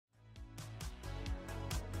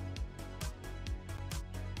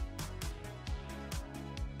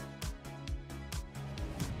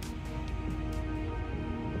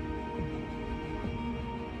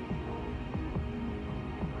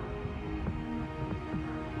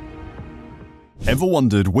Ever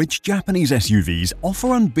wondered which Japanese SUVs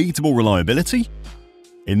offer unbeatable reliability?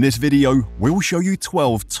 In this video, we'll show you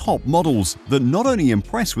 12 top models that not only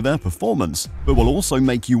impress with their performance, but will also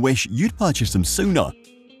make you wish you'd purchased them sooner.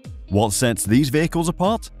 What sets these vehicles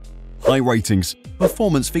apart? High ratings,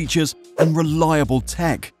 performance features, and reliable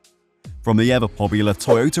tech. From the ever-popular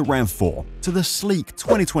Toyota RAV4 to the sleek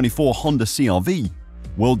 2024 Honda CR-V,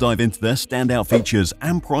 we'll dive into their standout features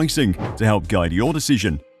and pricing to help guide your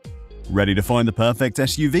decision. Ready to find the perfect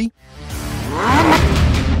SUV?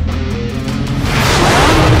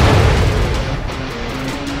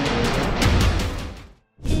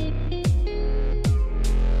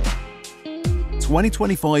 The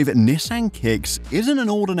 2025 Nissan Kicks isn't an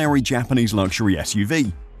ordinary Japanese luxury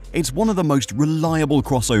SUV. It's one of the most reliable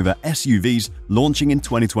crossover SUVs launching in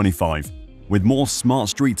 2025. With more smart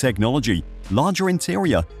street technology, larger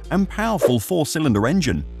interior, and powerful 4-cylinder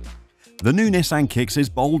engine. The new Nissan Kicks is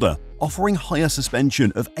bolder, offering higher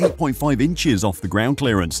suspension of 8.5 inches off the ground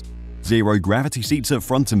clearance, zero-gravity seats at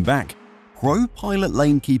front and back, Pro Pilot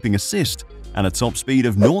lane keeping assist, and a top speed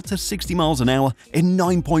of 0 to 60 miles an hour in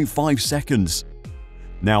 9.5 seconds.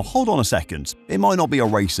 Now hold on a second, it might not be a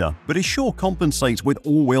racer, but it sure compensates with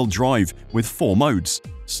all-wheel drive with 4 modes: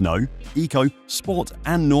 Snow, Eco, Sport,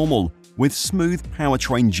 and Normal, with smooth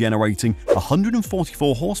powertrain generating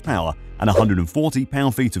 144 horsepower and 140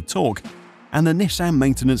 pound-feet of torque, and the Nissan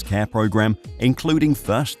Maintenance Care Program, including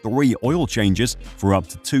first 3 oil changes for up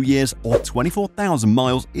to 2 years or 24,000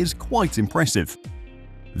 miles, is quite impressive.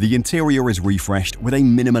 The interior is refreshed with a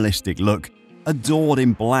minimalistic look, adored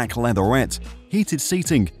in black leatherette, heated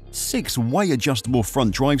seating, 6-way adjustable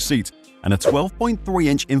front drive seat, and a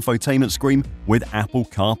 12.3-inch infotainment screen with Apple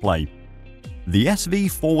CarPlay. The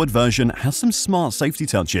SV Forward version has some smart safety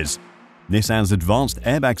touches. Nissan's advanced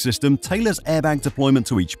airbag system tailors airbag deployment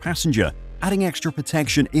to each passenger, adding extra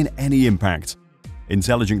protection in any impact.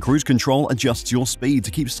 Intelligent cruise control adjusts your speed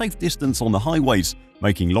to keep safe distance on the highways,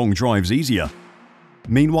 making long drives easier.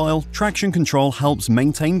 Meanwhile, traction control helps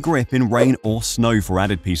maintain grip in rain or snow for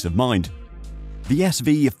added peace of mind. The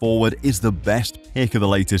SV Forward is the best pick of the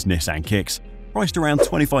latest Nissan Kicks, priced around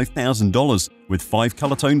 $25,000 with 5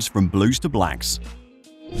 color tones from blues to blacks.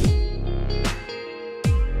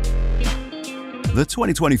 The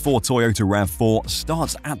 2024 Toyota RAV4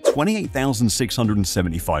 starts at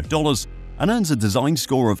 $28,675 and earns a design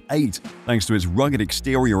score of 8 thanks to its rugged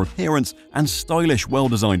exterior appearance and stylish,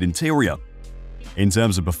 well-designed interior. In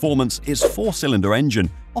terms of performance, its 4-cylinder engine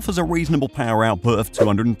offers a reasonable power output of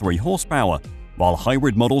 203 horsepower, while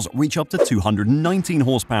hybrid models reach up to 219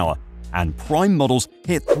 horsepower, and prime models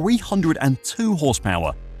hit 302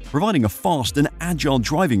 horsepower, providing a fast and agile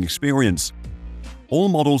driving experience. All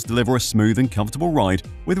models deliver a smooth and comfortable ride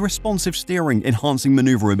with responsive steering, enhancing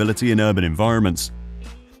maneuverability in urban environments.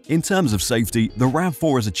 In terms of safety, the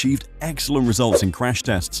RAV4 has achieved excellent results in crash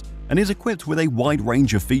tests and is equipped with a wide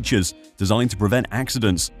range of features designed to prevent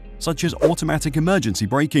accidents, such as automatic emergency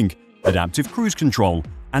braking, adaptive cruise control,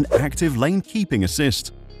 and active lane keeping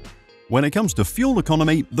assist. When it comes to fuel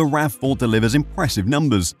economy, the RAV4 delivers impressive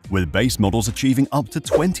numbers, with base models achieving up to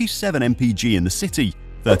 27 mpg in the city,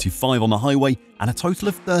 35 on the highway, and a total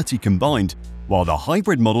of 30 combined, while the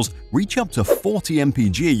hybrid models reach up to 40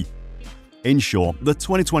 mpg. In short, the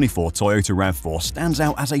 2024 Toyota RAV4 stands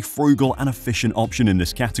out as a frugal and efficient option in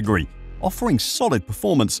this category, offering solid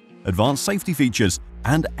performance, advanced safety features,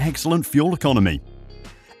 and excellent fuel economy.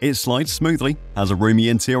 It slides smoothly, has a roomy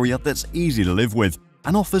interior that's easy to live with,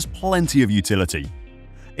 and offers plenty of utility.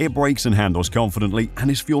 It brakes and handles confidently and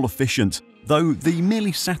is fuel efficient, though the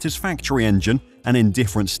merely satisfactory engine and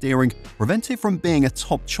indifferent steering prevent it from being a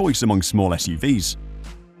top choice among small SUVs.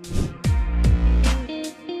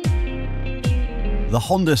 The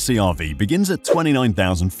Honda CR-V begins at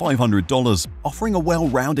 $29,500, offering a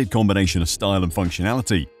well-rounded combination of style and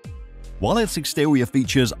functionality. While its exterior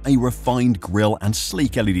features a refined grille and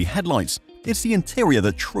sleek LED headlights, it's the interior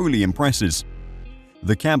that truly impresses.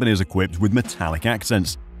 The cabin is equipped with metallic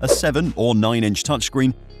accents, a 7 or 9-inch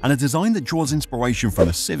touchscreen, and a design that draws inspiration from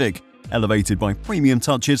the Civic, elevated by premium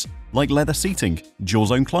touches like leather seating,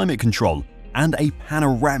 dual-zone climate control, and a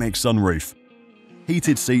panoramic sunroof.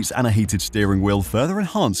 Heated seats and a heated steering wheel further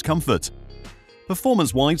enhance comfort.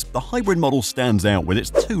 Performance-wise, the hybrid model stands out with its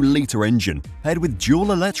 2-liter engine paired with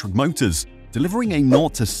dual electric motors, delivering a 0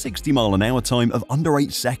 to 60 mile an hour time of under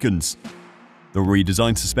 8 seconds. The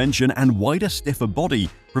redesigned suspension and wider, stiffer body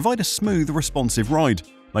provide a smooth, responsive ride,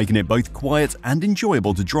 making it both quiet and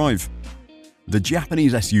enjoyable to drive. The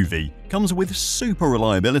Japanese SUV comes with super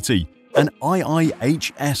reliability, an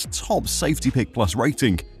IIHS Top Safety Pick Plus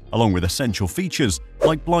rating, along with essential features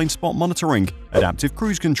like blind spot monitoring, adaptive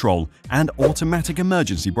cruise control, and automatic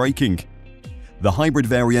emergency braking. The hybrid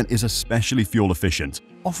variant is especially fuel efficient,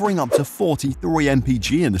 offering up to 43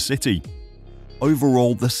 mpg in the city.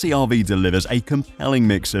 Overall, the CR-V delivers a compelling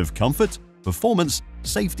mix of comfort, performance,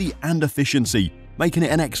 safety, and efficiency, making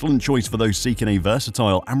it an excellent choice for those seeking a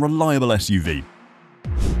versatile and reliable SUV.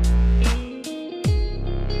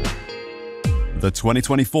 The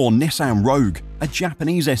 2024 Nissan Rogue, a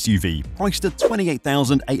Japanese SUV priced at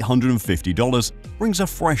 $28,850, brings a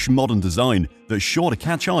fresh modern design that's sure to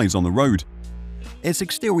catch eyes on the road. Its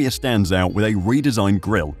exterior stands out with a redesigned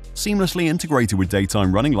grille, seamlessly integrated with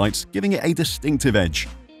daytime running lights, giving it a distinctive edge.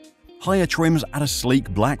 Higher trims add a sleek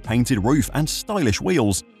black painted roof and stylish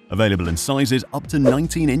wheels, available in sizes up to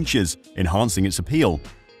 19 inches, enhancing its appeal.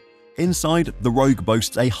 Inside, the Rogue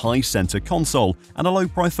boasts a high center console and a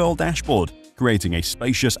low-profile dashboard, creating a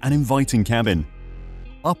spacious and inviting cabin.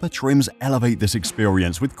 Upper trims elevate this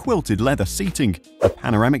experience with quilted leather seating, a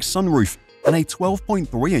panoramic sunroof, and a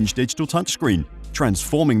 12.3-inch digital touchscreen,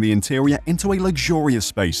 transforming the interior into a luxurious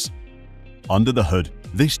space. Under the hood,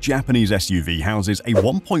 this Japanese SUV houses a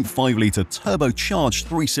 1.5-litre turbocharged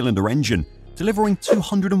 3-cylinder engine, delivering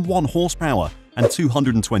 201 horsepower and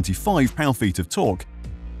 225 pound-feet of torque.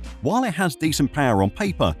 While it has decent power on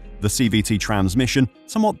paper, the CVT transmission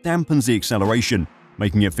somewhat dampens the acceleration,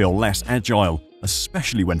 making it feel less agile,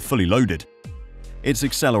 especially when fully loaded. Its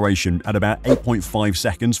acceleration at about 8.5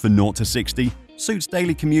 seconds for 0 to 60 suits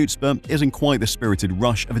daily commutes but isn't quite the spirited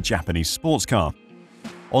rush of a Japanese sports car.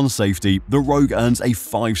 On safety, the Rogue earns a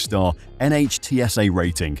 5-star NHTSA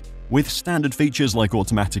rating, with standard features like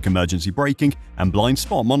automatic emergency braking and blind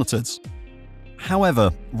spot monitors.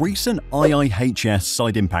 However, recent IIHS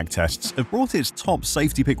side impact tests have brought its top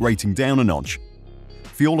safety pick rating down a notch.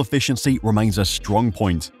 Fuel efficiency remains a strong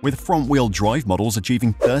point, with front-wheel drive models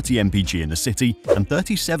achieving 30 mpg in the city and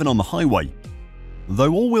 37 on the highway,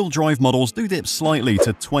 though all-wheel drive models do dip slightly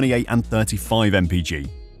to 28 and 35 mpg.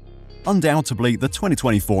 Undoubtedly, the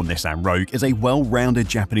 2024 Nissan Rogue is a well-rounded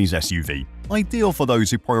Japanese SUV, ideal for those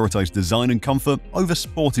who prioritize design and comfort over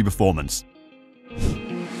sporty performance.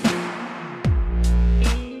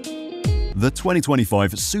 The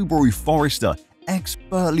 2025 Subaru Forester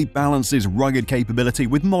expertly balances rugged capability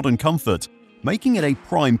with modern comfort, making it a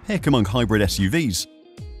prime pick among hybrid SUVs.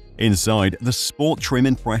 Inside, the sport trim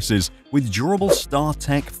impresses with durable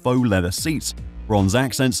StarTech faux leather seats, bronze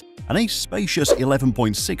accents, and a spacious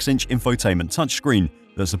 11.6-inch infotainment touchscreen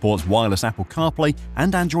that supports wireless Apple CarPlay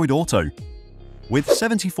and Android Auto. With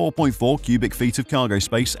 74.4 cubic feet of cargo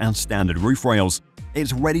space and standard roof rails,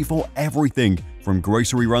 it's ready for everything from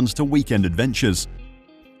grocery runs to weekend adventures.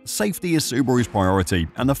 Safety is Subaru's priority,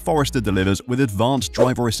 and the Forester delivers with advanced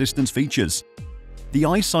driver assistance features. The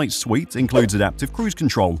EyeSight suite includes adaptive cruise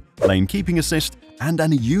control, lane keeping assist, and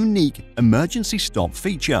an unique emergency stop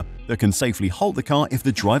feature that can safely halt the car if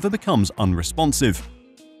the driver becomes unresponsive.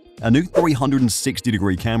 A new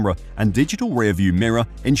 360-degree camera and digital rear-view mirror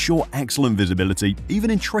ensure excellent visibility even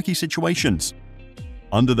in tricky situations.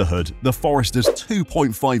 Under the hood, the Forester's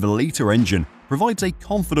 2.5-litre engine provides a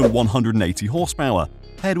confident 180 horsepower,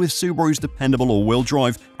 paired with Subaru's dependable all-wheel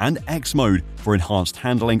drive and X mode for enhanced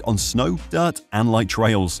handling on snow, dirt, and light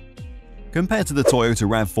trails. Compared to the Toyota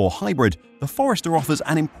RAV4 Hybrid, the Forester offers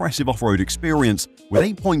an impressive off-road experience with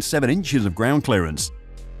 8.7 inches of ground clearance.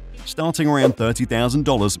 Starting around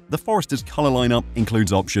 $30,000, the Forester's color lineup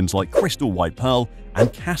includes options like Crystal White Pearl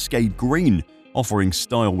and Cascade Green, offering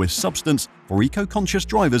style with substance for eco-conscious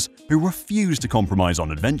drivers who refuse to compromise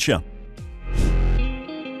on adventure.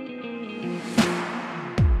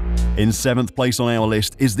 In 7th place on our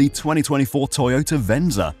list is the 2024 Toyota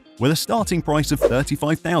Venza, with a starting price of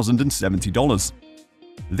 $35,070.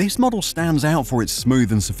 This model stands out for its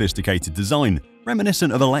smooth and sophisticated design,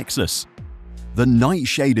 reminiscent of a Lexus. The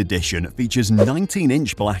Nightshade Edition features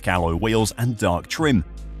 19-inch black alloy wheels and dark trim.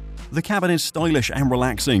 The cabin is stylish and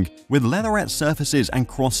relaxing, with leatherette surfaces and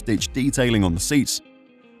cross-stitch detailing on the seats,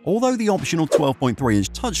 although the optional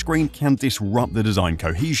 12.3-inch touchscreen can disrupt the design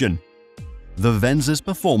cohesion. The Venza's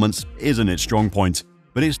performance isn't its strong point,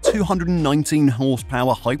 but its 219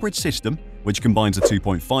 horsepower hybrid system, which combines a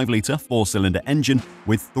 2.5-litre 4-cylinder engine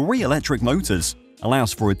with 3 electric motors,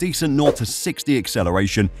 allows for a decent 0 to 60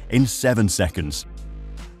 acceleration in 7 seconds.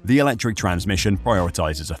 The electric transmission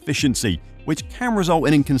prioritizes efficiency, which can result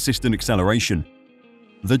in inconsistent acceleration.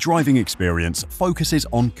 The driving experience focuses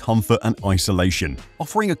on comfort and isolation,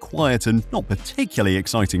 offering a quiet and not particularly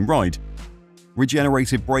exciting ride.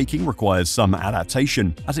 Regenerative braking requires some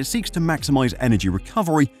adaptation, as it seeks to maximize energy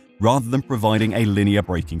recovery rather than providing a linear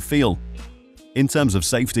braking feel. In terms of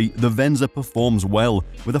safety, the Venza performs well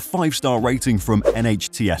with a 5-star rating from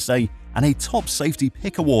NHTSA and a Top Safety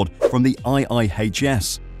Pick Award from the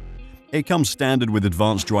IIHS. It comes standard with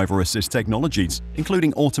advanced driver assist technologies,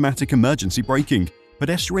 including automatic emergency braking,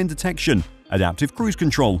 pedestrian detection, adaptive cruise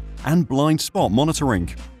control, and blind spot monitoring.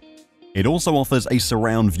 It also offers a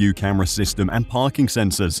surround view camera system and parking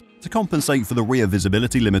sensors to compensate for the rear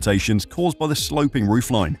visibility limitations caused by the sloping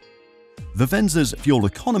roofline. The Venza's fuel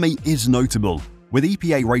economy is notable, with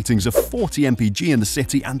EPA ratings of 40 mpg in the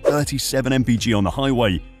city and 37 mpg on the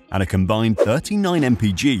highway, and a combined 39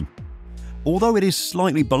 mpg. Although it is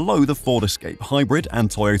slightly below the Ford Escape Hybrid and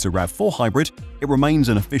Toyota RAV4 Hybrid, it remains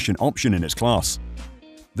an efficient option in its class.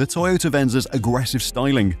 The Toyota Venza's aggressive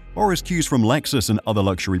styling borrows cues from Lexus and other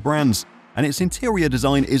luxury brands, and its interior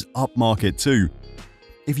design is upmarket too.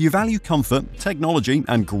 If you value comfort, technology,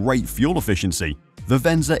 and great fuel efficiency, the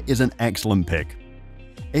Venza is an excellent pick.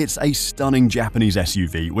 It's a stunning Japanese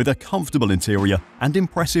SUV with a comfortable interior and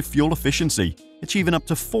impressive fuel efficiency, achieving up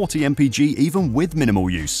to 40 mpg even with minimal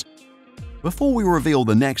use. Before we reveal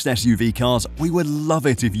the next SUV cars, we would love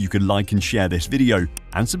it if you could like and share this video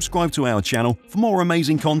and subscribe to our channel for more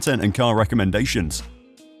amazing content and car recommendations.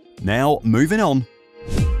 Now, moving on.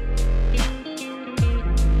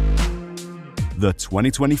 The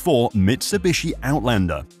 2024 Mitsubishi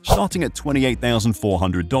Outlander, starting at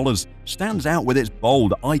 $28,400, stands out with its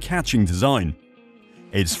bold, eye-catching design.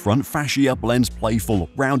 Its front fascia blends playful,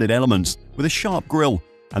 rounded elements with a sharp grille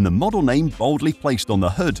and the model name boldly placed on the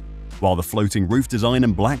hood, while the floating roof design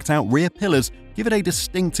and blacked-out rear pillars give it a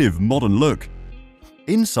distinctive modern look.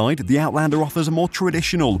 Inside, the Outlander offers a more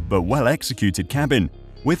traditional but well-executed cabin,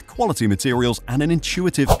 with quality materials and an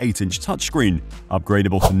intuitive 8-inch touchscreen,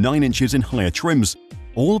 upgradable to 9 inches in higher trims,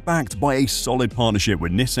 all backed by a solid partnership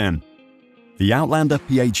with Nissan. The Outlander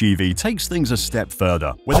PHEV takes things a step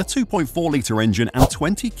further, with a 2.4-litre engine and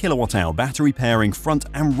 20 kWh battery pairing front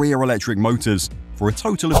and rear electric motors, for a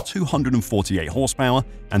total of 248 horsepower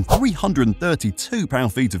and 332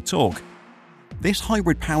 pound-feet of torque. This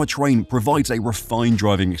hybrid powertrain provides a refined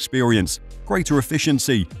driving experience, greater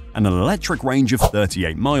efficiency, and an electric range of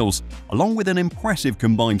 38 miles, along with an impressive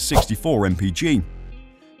combined 64 mpg.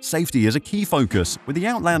 Safety is a key focus, with the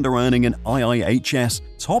Outlander earning an IIHS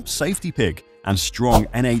Top Safety Pick and strong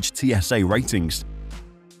NHTSA ratings.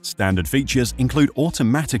 Standard features include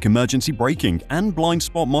automatic emergency braking and blind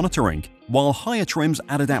spot monitoring, while higher trims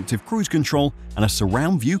add adaptive cruise control and a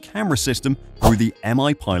surround view camera system through the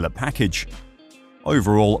MI Pilot package.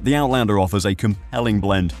 Overall, the Outlander offers a compelling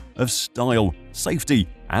blend of style, safety,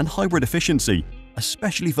 and hybrid efficiency,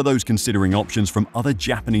 especially for those considering options from other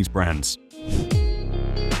Japanese brands.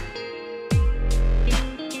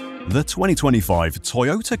 The 2025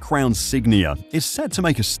 Toyota Crown Signia is set to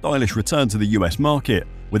make a stylish return to the US market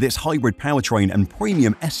with its hybrid powertrain and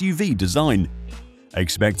premium SUV design.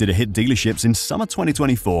 Expected to hit dealerships in summer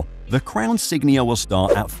 2024, the Crown Signia will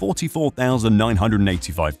start at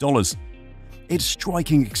 $44,985. Its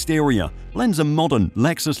striking exterior blends a modern,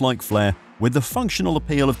 Lexus-like flair with the functional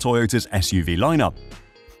appeal of Toyota's SUV lineup.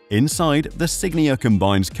 Inside, the Signia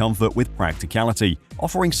combines comfort with practicality,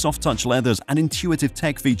 offering soft-touch leathers and intuitive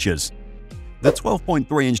tech features. The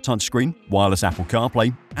 12.3-inch touchscreen, wireless Apple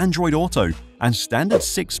CarPlay, Android Auto, and standard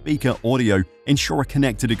 6-speaker audio ensure a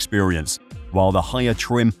connected experience, while the higher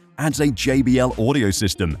trim adds a JBL audio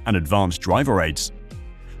system and advanced driver aids.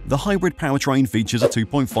 The hybrid powertrain features a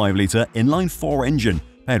 2.5-litre inline-4 engine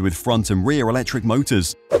paired with front and rear electric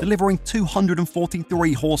motors, delivering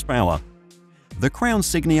 243 horsepower. The Crown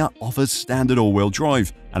Signia offers standard all-wheel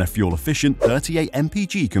drive and a fuel-efficient 38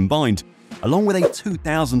 mpg combined, along with a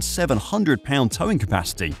 2,700-pound towing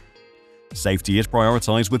capacity. Safety is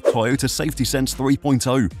prioritized with Toyota Safety Sense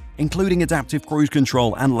 3.0, including adaptive cruise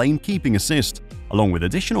control and lane keeping assist, along with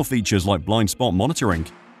additional features like blind spot monitoring.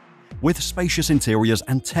 With spacious interiors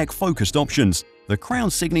and tech-focused options, the Crown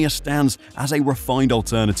Signia stands as a refined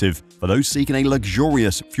alternative for those seeking a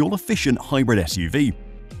luxurious, fuel-efficient hybrid SUV.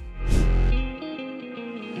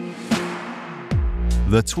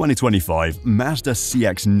 The 2025 Mazda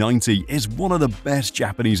CX-90 is one of the best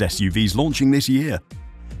Japanese SUVs launching this year.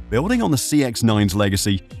 Building on the CX-9's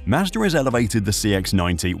legacy, Mazda has elevated the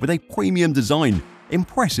CX-90 with a premium design,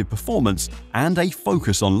 impressive performance, and a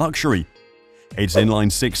focus on luxury. Its inline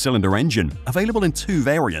 6-cylinder engine, available in 2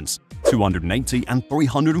 variants, 280 and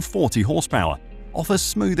 340 horsepower, offers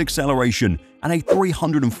smooth acceleration, and a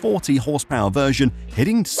 340 horsepower version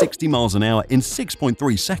hitting 60 miles an hour in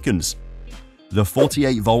 6.3 seconds. The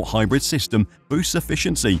 48-volt hybrid system boosts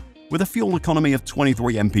efficiency, with a fuel economy of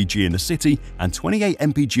 23 mpg in the city and 28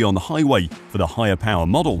 mpg on the highway for the higher power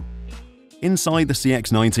model. Inside, the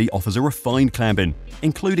CX-90 offers a refined cabin,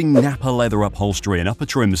 including Napa leather upholstery and upper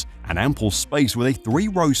trims, and ample space with a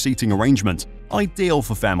 3-row seating arrangement, ideal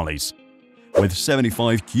for families. With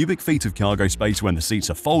 75 cubic feet of cargo space when the seats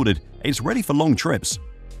are folded, it's ready for long trips.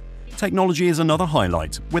 Technology is another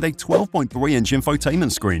highlight, with a 12.3-inch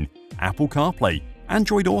infotainment screen, Apple CarPlay,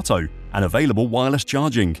 Android Auto, and available wireless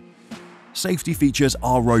charging. Safety features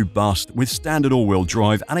are robust, with standard all-wheel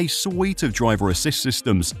drive and a suite of driver assist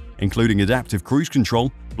systems, including adaptive cruise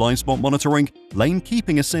control, blind spot monitoring, lane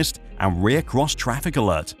keeping assist, and rear cross-traffic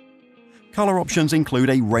alert. Color options include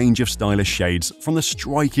a range of stylish shades, from the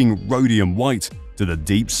striking rhodium white to the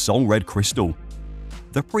deep soul red crystal.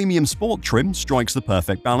 The premium sport trim strikes the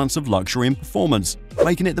perfect balance of luxury and performance,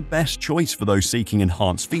 making it the best choice for those seeking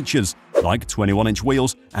enhanced features like 21-inch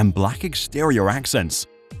wheels and black exterior accents.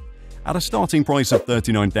 At a starting price of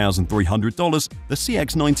 $39,300, the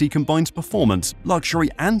CX-90 combines performance, luxury,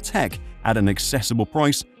 and tech at an accessible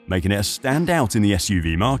price, making it a standout in the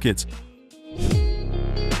SUV market.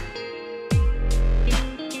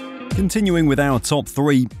 Continuing with our top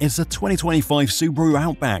 3 is the 2025 Subaru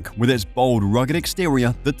Outback with its bold, rugged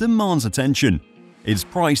exterior that demands attention. It's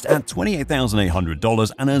priced at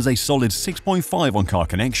 $28,800 and earns a solid 6.5 on Car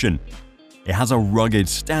Connection. It has a rugged,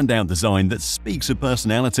 standout design that speaks of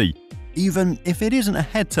personality, even if it isn't a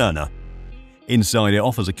head-turner. Inside, it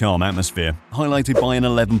offers a calm atmosphere, highlighted by an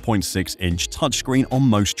 11.6-inch touchscreen on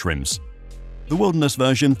most trims. The Wilderness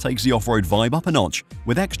version takes the off-road vibe up a notch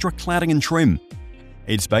with extra cladding and trim.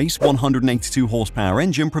 Its base 182 horsepower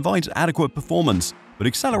engine provides adequate performance, but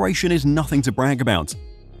acceleration is nothing to brag about.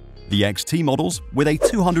 The XT models, with a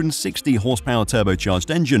 260 horsepower turbocharged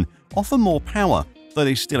engine, offer more power, though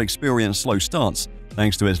they still experience slow starts.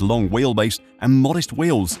 Thanks to its long wheelbase and modest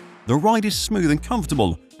wheels, the ride is smooth and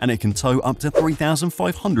comfortable, and it can tow up to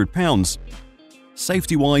 3,500 pounds.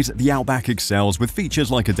 Safety-wise, the Outback excels with features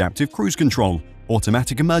like adaptive cruise control,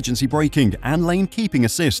 automatic emergency braking, and lane keeping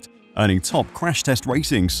assist, earning top crash test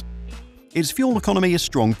ratings. Its fuel economy is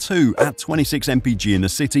strong too, at 26 mpg in the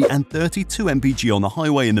city and 32 mpg on the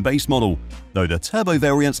highway in the base model, though the turbo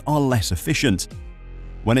variants are less efficient.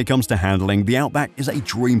 When it comes to handling, the Outback is a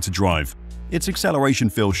dream to drive. Its acceleration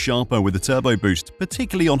feels sharper with the turbo boost,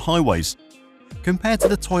 particularly on highways. Compared to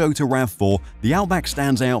the Toyota RAV4, the Outback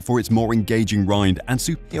stands out for its more engaging ride and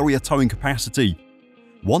superior towing capacity.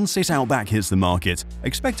 Once this Outback hits the market,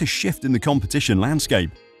 expect a shift in the competition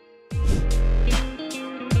landscape.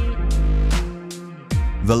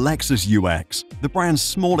 The Lexus UX, the brand's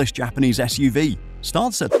smallest Japanese SUV,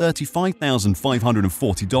 starts at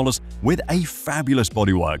 $35,540 with a fabulous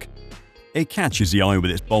bodywork. It catches the eye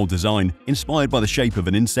with its bold design, inspired by the shape of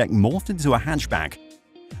an insect morphed into a hatchback.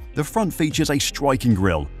 The front features a striking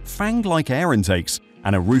grille, fang-like air intakes,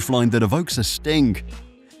 and a roofline that evokes a sting.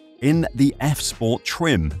 In the F-Sport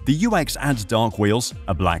trim, the UX adds dark wheels,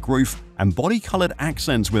 a black roof, and body-colored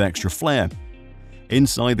accents with extra flair.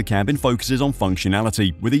 Inside, the cabin focuses on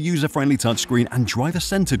functionality with a user-friendly touchscreen and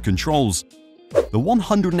driver-centered controls. The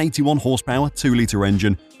 181 horsepower 2-liter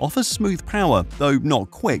engine offers smooth power, though not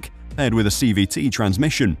quick, paired with a CVT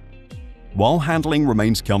transmission. While handling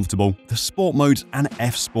remains comfortable, the Sport modes and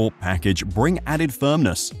F-Sport package bring added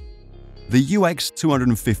firmness. The UX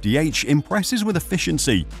 250h impresses with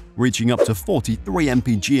efficiency, reaching up to 43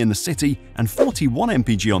 mpg in the city and 41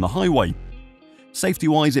 mpg on the highway.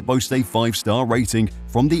 Safety-wise, it boasts a 5-star rating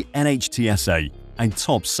from the NHTSA, a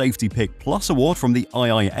Top Safety Pick Plus award from the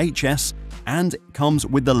IIHS, and comes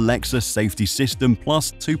with the Lexus Safety System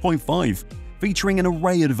Plus 2.5, featuring an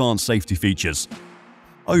array of advanced safety features.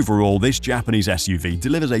 Overall, this Japanese SUV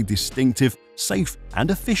delivers a distinctive, safe,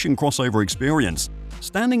 and efficient crossover experience,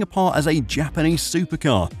 standing apart as a Japanese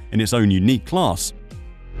supercar in its own unique class.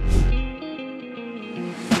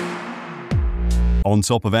 On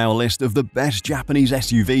top of our list of the best Japanese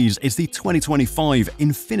SUVs is the 2025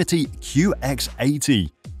 Infiniti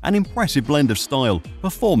QX80, an impressive blend of style,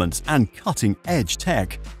 performance, and cutting-edge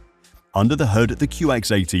tech. Under the hood, the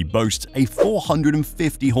QX80 boasts a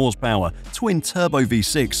 450 horsepower twin-turbo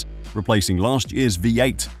V6, replacing last year's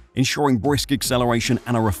V8, ensuring brisk acceleration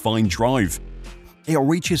and a refined drive. It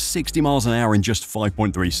reaches 60 miles an hour in just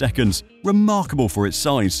 5.3 seconds, remarkable for its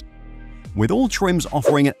size. With all trims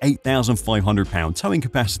offering an 8,500 pound towing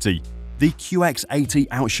capacity, the QX80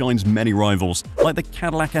 outshines many rivals like the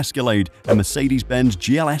Cadillac Escalade and Mercedes-Benz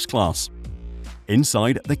GLS class.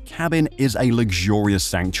 Inside, the cabin is a luxurious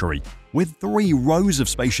sanctuary, with 3 rows of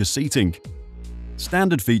spacious seating.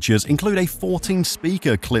 Standard features include a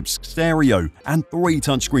 14-speaker Klipsch stereo and 3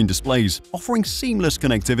 touchscreen displays, offering seamless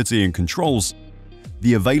connectivity and controls.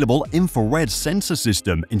 The available infrared sensor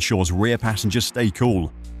system ensures rear passengers stay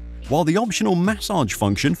cool. while the optional massage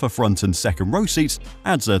function for front and second row seats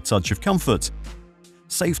adds a touch of comfort.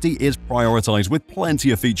 Safety is prioritized with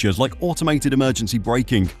plenty of features like automated emergency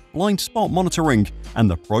braking, blind spot monitoring, and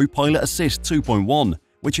the Pro Pilot Assist 2.1,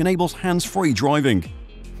 which enables hands-free driving.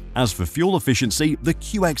 As for fuel efficiency, the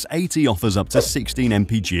QX80 offers up to 16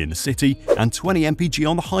 mpg in the city and 20 mpg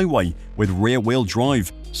on the highway with rear-wheel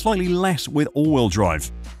drive, slightly less with all-wheel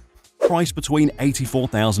drive. Priced between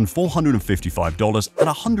 $84,455 and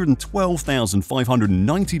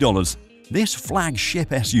 $112,590, this flagship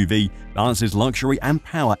SUV balances luxury and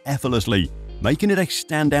power effortlessly, making it a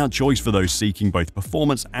standout choice for those seeking both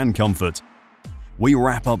performance and comfort. We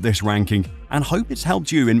wrap up this ranking and hope it's helped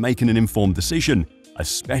you in making an informed decision,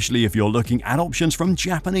 especially if you're looking at options from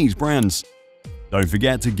Japanese brands. Don't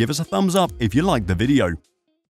forget to give us a thumbs up if you liked the video.